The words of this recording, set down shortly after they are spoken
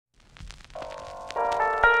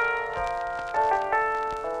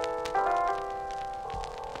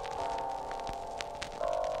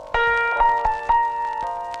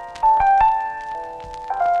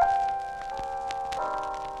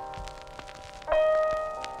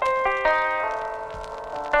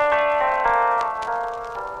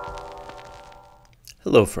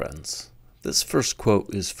Hello, friends. This first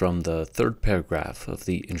quote is from the third paragraph of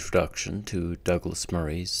the introduction to Douglas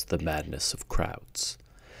Murray's The Madness of Crowds.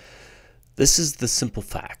 This is the simple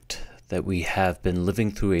fact that we have been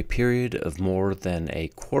living through a period of more than a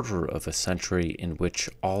quarter of a century in which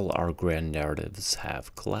all our grand narratives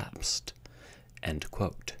have collapsed. End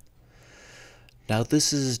quote. Now,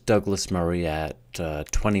 this is Douglas Murray at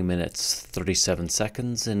 20 minutes 37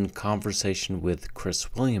 seconds in conversation with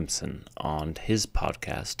Chris Williamson on his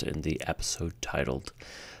podcast in the episode titled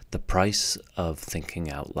The Price of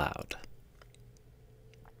Thinking Out Loud.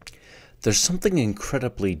 There's something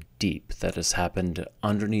incredibly deep that has happened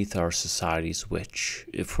underneath our societies which,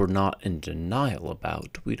 if we're not in denial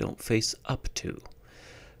about, we don't face up to.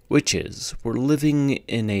 Which is, we're living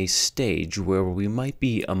in a stage where we might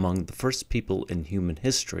be among the first people in human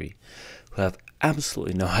history who have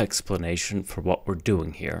absolutely no explanation for what we're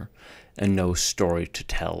doing here and no story to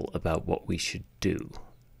tell about what we should do.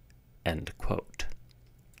 End quote.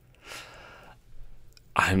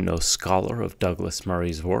 I'm no scholar of Douglas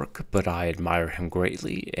Murray's work, but I admire him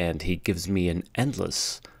greatly, and he gives me an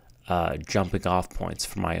endless jumping off points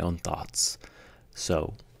for my own thoughts.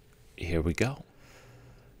 So, here we go.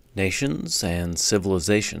 Nations and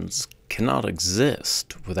civilizations cannot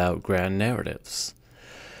exist without grand narratives.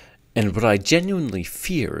 And what I genuinely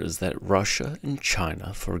fear is that Russia and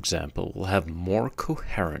China, for example, will have more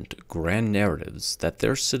coherent grand narratives that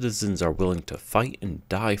their citizens are willing to fight and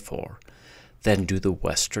die for than do the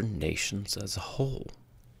Western nations as a whole.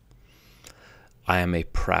 I am a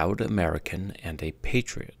proud American and a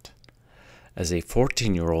patriot. As a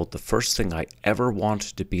 14-year-old, the first thing I ever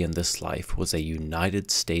wanted to be in this life was a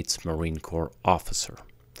United States Marine Corps officer.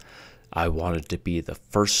 I wanted to be the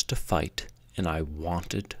first to fight, and I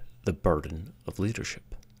wanted the burden of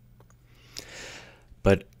leadership.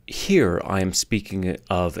 But here I am speaking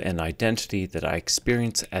of an identity that I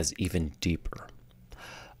experience as even deeper.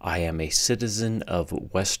 I am a citizen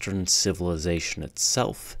of Western civilization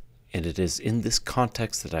itself, and it is in this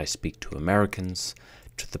context that I speak to Americans,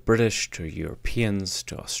 to the British, to Europeans,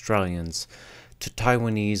 to Australians, to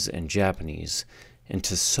Taiwanese and Japanese, and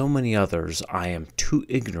to so many others I am too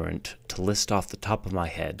ignorant to list off the top of my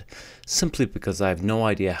head, simply because I have no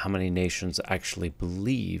idea how many nations actually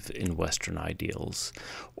believe in Western ideals,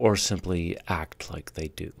 or simply act like they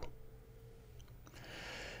do.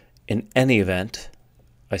 In any event,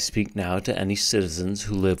 I speak now to any citizens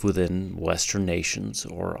who live within Western nations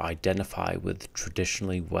or identify with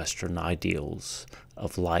traditionally Western ideals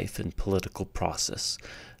of life and political process,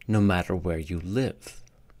 no matter where you live.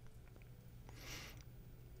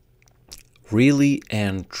 Really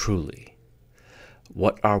and truly,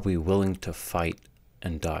 what are we willing to fight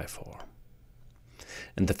and die for?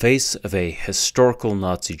 In the face of a historical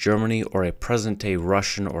Nazi Germany or a present-day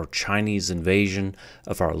Russian or Chinese invasion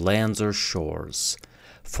of our lands or shores,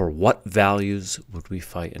 for what values would we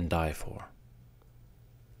fight and die for?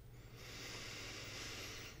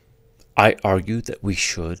 I argue that we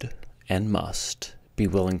should and must be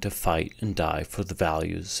willing to fight and die for the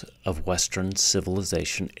values of Western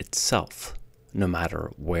civilization itself, no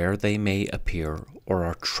matter where they may appear or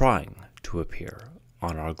are trying to appear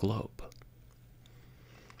on our globe.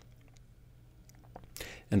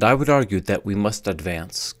 And I would argue that we must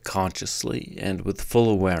advance consciously and with full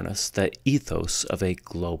awareness the ethos of a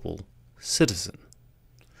global citizen.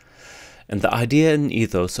 And the idea and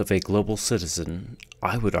ethos of a global citizen,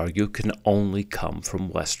 I would argue, can only come from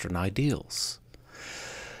Western ideals.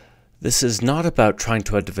 This is not about trying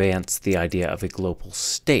to advance the idea of a global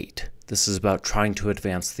state. This is about trying to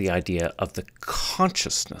advance the idea of the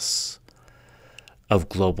consciousness of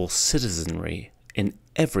global citizenry in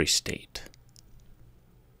every state.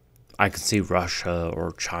 I can see Russia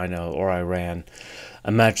or China or Iran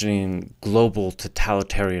imagining global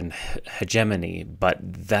totalitarian hegemony, but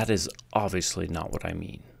that is obviously not what I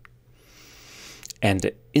mean. And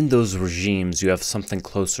in those regimes, you have something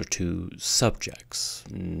closer to subjects,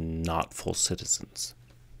 not full citizens.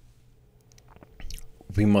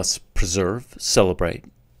 We must preserve, celebrate,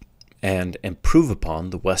 and improve upon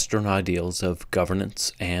the Western ideals of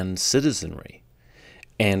governance and citizenry.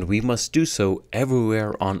 And we must do so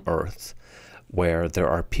everywhere on earth where there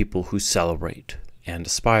are people who celebrate and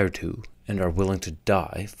aspire to and are willing to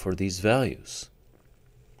die for these values.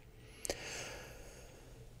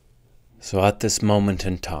 So at this moment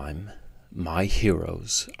in time, my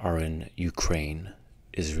heroes are in Ukraine,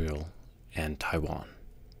 Israel, and Taiwan,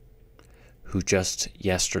 who just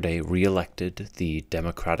yesterday re-elected the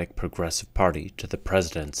Democratic Progressive Party to the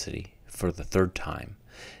presidency for the third time.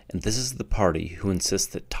 And this is the party who insists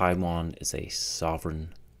that Taiwan is a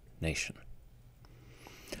sovereign nation.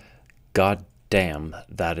 God damn,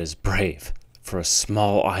 that is brave for a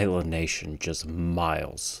small island nation just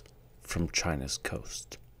miles from China's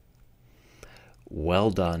coast.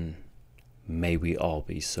 Well done. May we all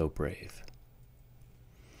be so brave.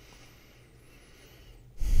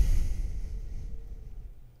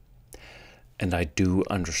 And I do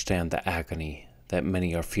understand the agony that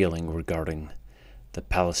many are feeling regarding the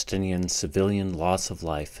Palestinian civilian loss of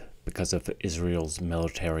life because of Israel's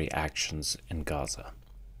military actions in Gaza.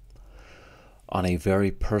 On a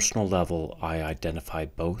very personal level, I identify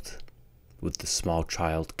both with the small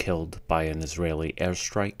child killed by an Israeli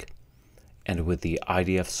airstrike and with the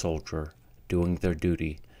IDF soldier doing their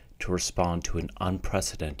duty to respond to an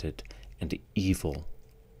unprecedented and evil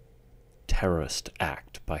terrorist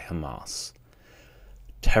act by Hamas.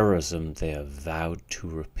 Terrorism they have vowed to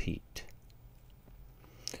repeat.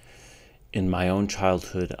 In my own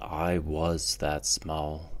childhood, I was that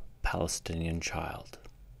small Palestinian child.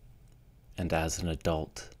 And as an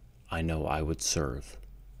adult, I know I would serve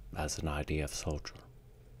as an IDF soldier.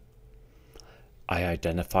 I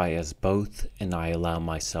identify as both, and I allow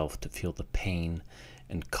myself to feel the pain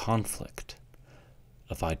and conflict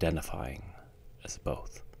of identifying as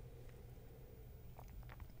both.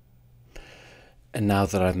 And now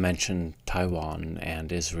that I've mentioned Taiwan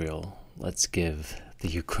and Israel, let's give the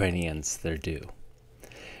Ukrainians their due.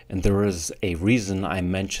 And there is a reason I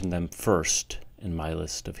mentioned them first in my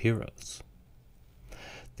list of heroes.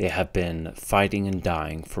 They have been fighting and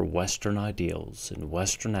dying for Western ideals and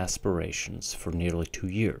Western aspirations for nearly 2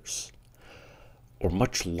 years, or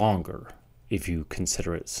much longer if you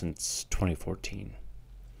consider it since 2014.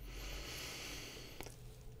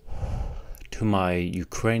 To my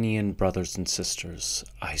Ukrainian brothers and sisters,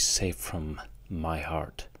 I say from my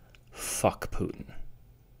heart, fuck Putin.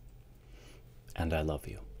 And I love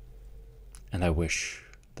you. And I wish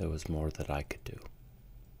there was more that I could do.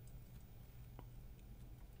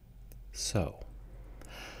 So,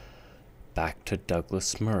 back to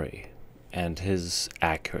Douglas Murray and his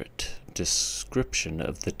accurate description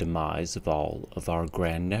of the demise of all of our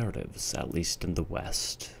grand narratives, at least in the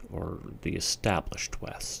West, or the established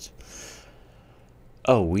West.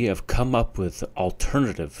 Oh, we have come up with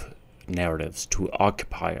alternative narratives to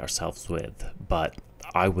occupy ourselves with, but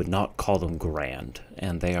I would not call them grand,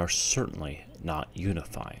 and they are certainly not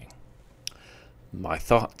unifying. My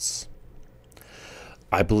thoughts.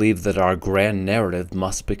 I believe that our grand narrative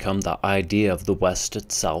must become the idea of the West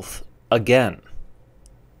itself again.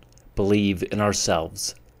 Believe in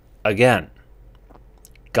ourselves again.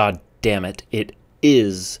 God damn it, it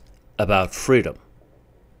is about freedom.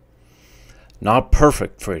 Not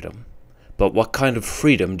perfect freedom, but what kind of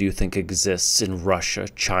freedom do you think exists in Russia,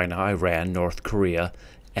 China, Iran, North Korea,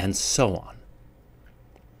 and so on?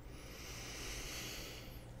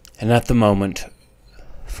 And at the moment,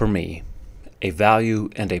 for me, a value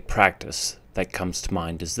and a practice that comes to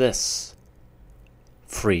mind is this: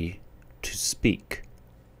 free to speak.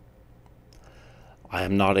 I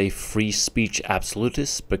am not a free speech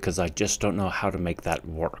absolutist because I just don't know how to make that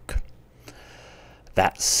work.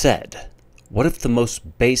 That said, what if the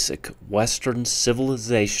most basic Western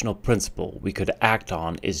civilizational principle we could act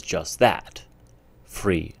on is just that?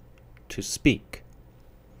 Free to speak.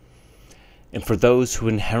 And for those who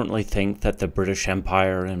inherently think that the British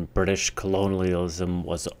Empire and British colonialism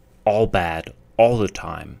was all bad all the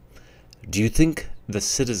time, do you think the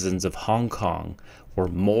citizens of Hong Kong were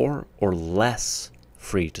more or less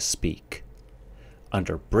free to speak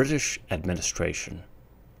under British administration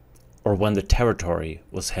or when the territory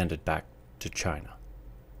was handed back to China?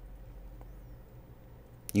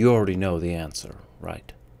 You already know the answer,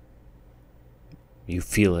 right? You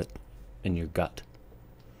feel it in your gut.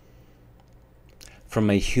 From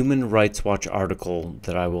a Human Rights Watch article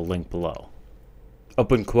that I will link below.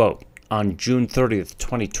 Open quote. On June 30th,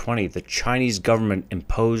 2020, the Chinese government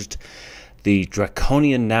imposed the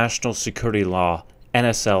draconian National Security Law,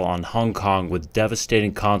 NSL, on Hong Kong with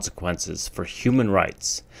devastating consequences for human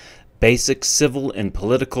rights. Basic civil and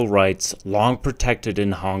political rights long protected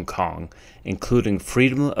in Hong Kong, including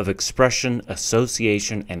freedom of expression,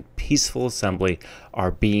 association, and peaceful assembly,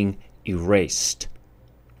 are being erased.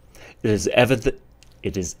 It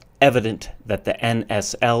is evident that the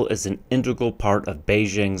NSL is an integral part of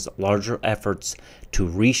Beijing's larger efforts to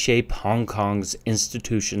reshape Hong Kong's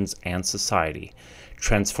institutions and society,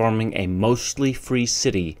 transforming a mostly free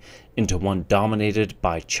city into one dominated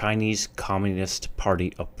by Chinese Communist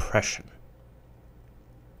Party oppression.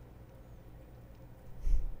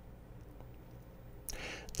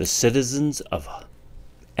 The citizens of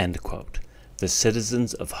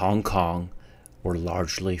Hong Kong were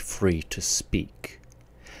largely free to speak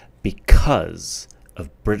because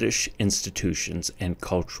of British institutions and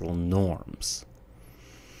cultural norms.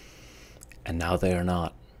 And now they are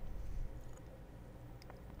not.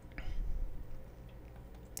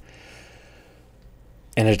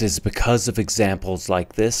 And it is because of examples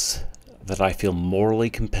like this that I feel morally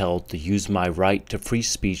compelled to use my right to free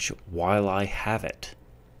speech while I have it.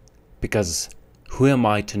 Because who am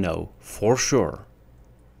I to know for sure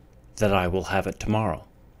that I will have it tomorrow?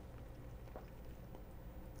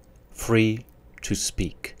 Free to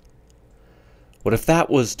speak. What if that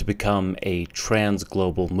was to become a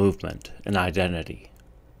trans-global movement, an identity?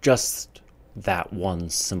 Just that one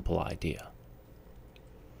simple idea.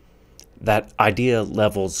 That idea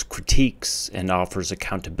levels critiques and offers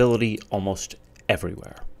accountability almost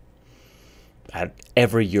everywhere. At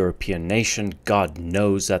every European nation, God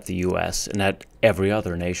knows at the US, and at every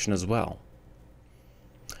other nation as well.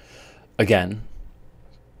 Again,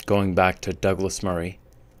 going back to Douglas Murray,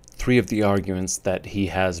 3 of the arguments that he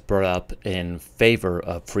has brought up in favor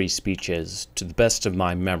of free speech is, to the best of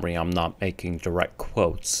my memory, I'm not making direct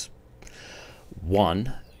quotes.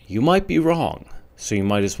 1, you might be wrong, so you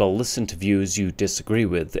might as well listen to views you disagree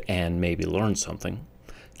with and maybe learn something.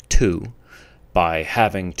 2, by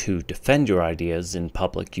having to defend your ideas in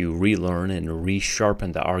public, you relearn and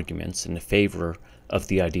resharpen the arguments in favor of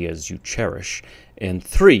the ideas you cherish. And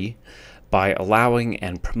 3, by allowing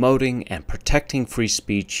and promoting and protecting free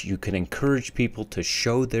speech, you can encourage people to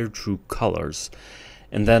show their true colors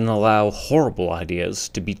and then allow horrible ideas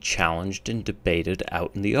to be challenged and debated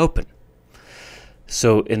out in the open.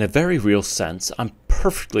 So in a very real sense, I'm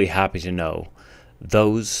perfectly happy to know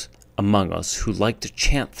those among us who like to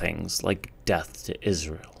chant things like death to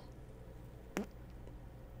Israel.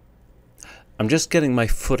 I'm just getting my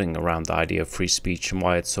footing around the idea of free speech and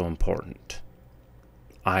why it's so important.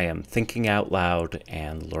 I am thinking out loud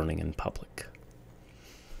and learning in public.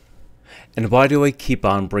 And why do I keep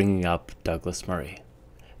on bringing up Douglas Murray?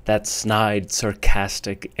 That snide,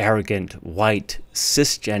 sarcastic, arrogant, white,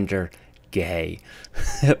 cisgender, gay,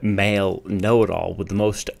 male know-it-all with the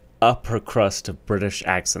most upper crust of British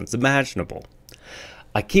accents imaginable.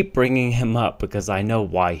 I keep bringing him up because I know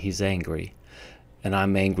why he's angry, and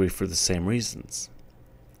I'm angry for the same reasons.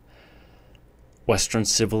 Western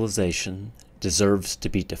civilization deserves to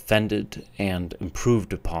be defended and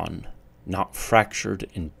improved upon, not fractured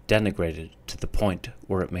and denigrated to the point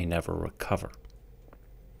where it may never recover.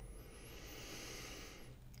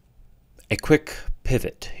 A quick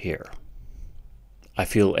pivot here. I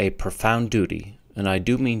feel a profound duty, and I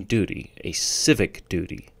do mean duty, a civic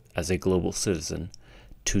duty as a global citizen,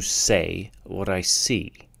 to say what I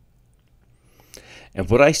see. And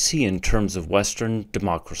what I see in terms of Western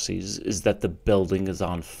democracies is that the building is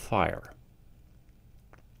on fire.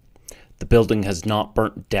 The building has not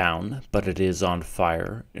burnt down, but it is on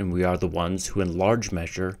fire, and we are the ones who in large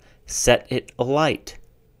measure set it alight.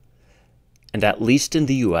 And at least in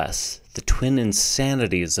the US, the twin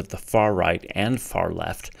insanities of the far right and far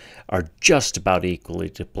left are just about equally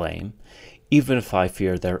to blame, even if I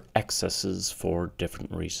fear their excesses for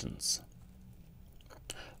different reasons.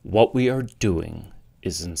 What we are doing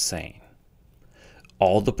is insane.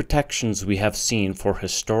 All the protections we have seen for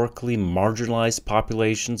historically marginalized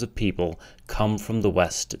populations of people come from the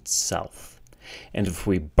West itself. And if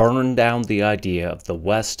we burn down the idea of the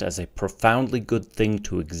West as a profoundly good thing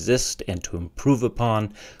to exist and to improve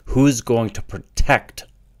upon, who is going to protect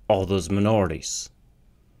all those minorities?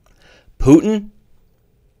 Putin?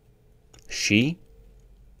 Xi?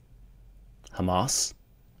 Hamas?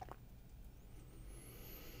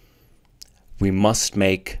 We must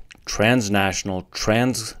make transnational,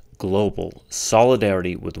 trans-global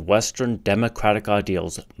solidarity with Western democratic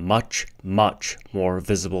ideals much, much more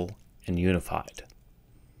visible and unified.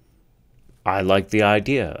 I like the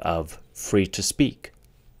idea of free to speak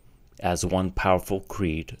as one powerful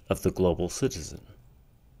creed of the global citizen.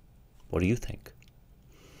 What do you think?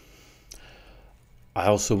 I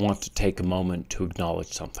also want to take a moment to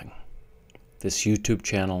acknowledge something. This YouTube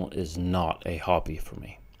channel is not a hobby for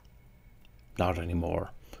me. Not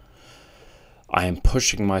anymore. I am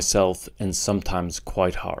pushing myself, and sometimes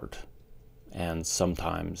quite hard, and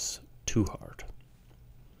sometimes too hard.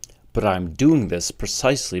 But I'm doing this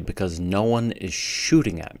precisely because no one is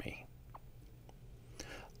shooting at me.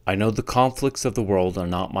 I know the conflicts of the world are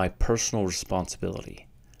not my personal responsibility,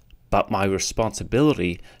 but my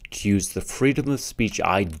responsibility to use the freedom of speech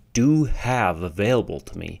I do have available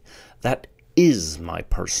to me, that is my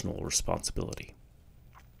personal responsibility.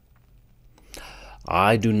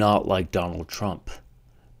 I do not like Donald Trump,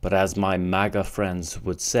 but as my MAGA friends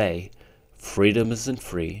would say, freedom isn't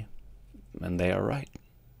free, and they are right.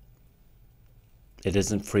 It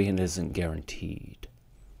isn't free and isn't guaranteed.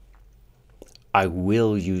 I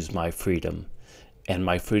will use my freedom and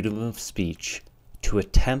my freedom of speech to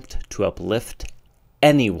attempt to uplift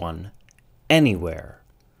anyone, anywhere,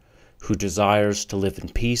 who desires to live in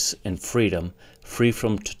peace and freedom, free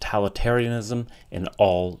from totalitarianism in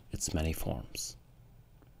all its many forms.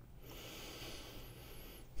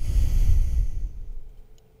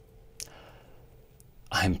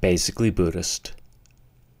 I'm basically Buddhist,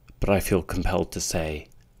 but I feel compelled to say,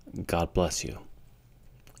 God bless you.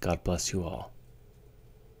 God bless you all.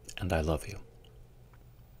 And I love you.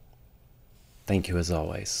 Thank you as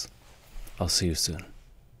always. I'll see you soon.